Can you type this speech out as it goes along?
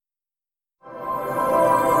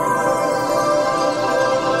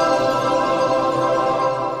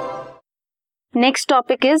Next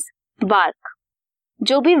topic is bark.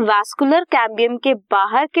 जो भी vascular cambium के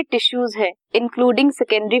बाहर के टिश्यूज है इंक्लूडिंग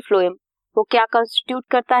सेकेंडरी फ्लोएम, वो क्या कंस्टिट्यूट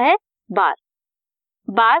करता है? Bark.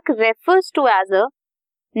 Bark refers to as a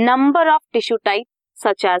number of tissue type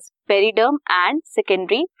such as periderm and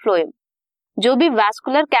secondary phloem. जो भी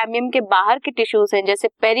वैस्कुलर कैम्बियम के बाहर के टिश्यूज हैं जैसे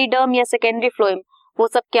पेरिडर्म या सेकेंडरी फ्लोएम, वो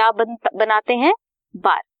सब क्या बनाते हैं?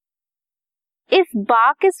 Bark. If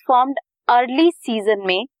bark is formed early season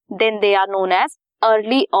में, then they are known as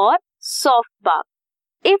early or soft bark.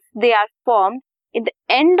 If they are formed in the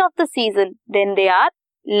end of the season, then they are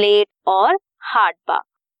late or hard bark.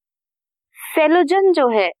 Phelogen जो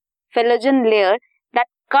है, phelogen layer that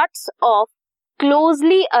cuts off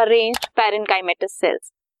closely arranged parenchymatous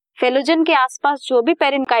cells. Phelogen के आसपास जो भी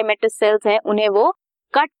parenchymatous cells हैं, उन्हें वो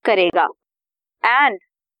cut करेगा. And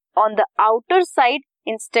on the outer side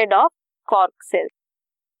instead of cork cells.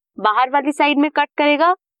 बाहर वाली साइड में कट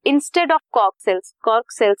करेगा इंस्टेड ऑफ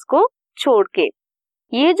कॉर्क सेल्स को छोड़ के.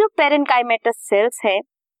 ये जो पेरेन्काइमेटस सेल्स है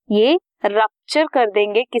ये रप्चर कर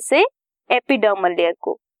देंगे किसे? एपिडर्मल लेयर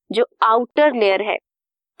को, जो आउटर लेयर है.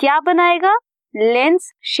 क्या बनाएगा?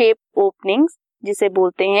 लेंस शेप ओपनिंग्स, जिसे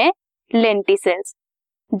बोलते हैं लेंटिसेल्स.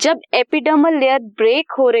 जब एपिडर्मल लेयर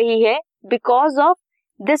ब्रेक हो रही है बिकॉज ऑफ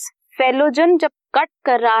दिस फेलोजन, जब कट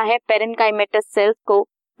कर रहा है पेरेन्काइमेटस सेल्स को,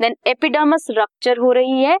 देन एपिडर्मस रप्चर हो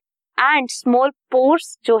रही है एंड स्मॉल पोर्स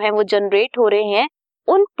जो है वो जनरेट हो रहे हैं.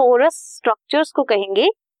 उन पोरस स्ट्रक्चर्स को कहेंगे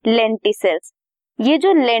लेंटिसेल्स. ये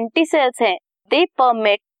जो लेंटिसेल्स हैं they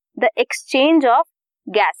permit the exchange of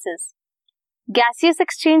gases. Gaseous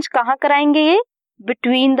exchange कहाँ कराएंगे ये?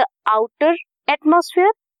 Between the outer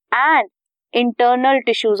atmosphere and internal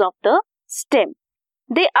tissues of the stem.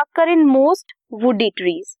 They occur in most woody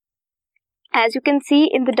trees. As you can see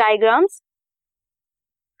in the diagrams,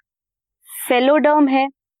 phelloderm है,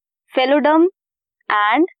 phelloderm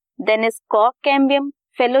and then is cork cambium.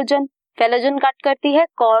 Phellogen cut करती है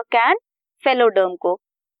cork and phelloderm को.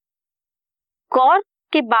 Cork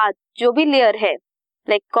के बाद जो भी layer है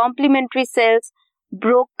like complementary cells,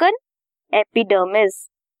 broken epidermis.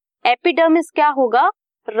 Epidermis क्या होगा?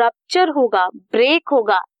 रप्चर होगा, ब्रेक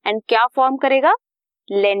होगा एंड क्या फॉर्म करेगा?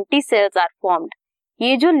 Lenticels are formed.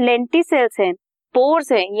 ये जो लेंटिसेल्स हैं,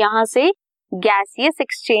 पोर्स हैं, यहाँ से गैसियस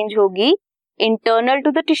एक्सचेंज होगी internal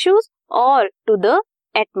to the tissues or to the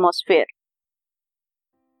atmosphere.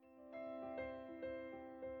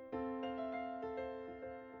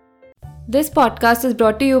 This podcast is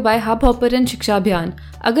brought to you bye hub hopper and शिक्षा अभियान.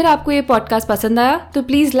 अगर आपको ये पॉडकास्ट पसंद आया तो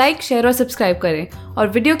प्लीज़ लाइक, शेयर और सब्सक्राइब करें और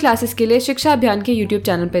वीडियो क्लासेस के लिए शिक्षा अभियान के YouTube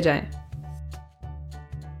चैनल पर जाएं.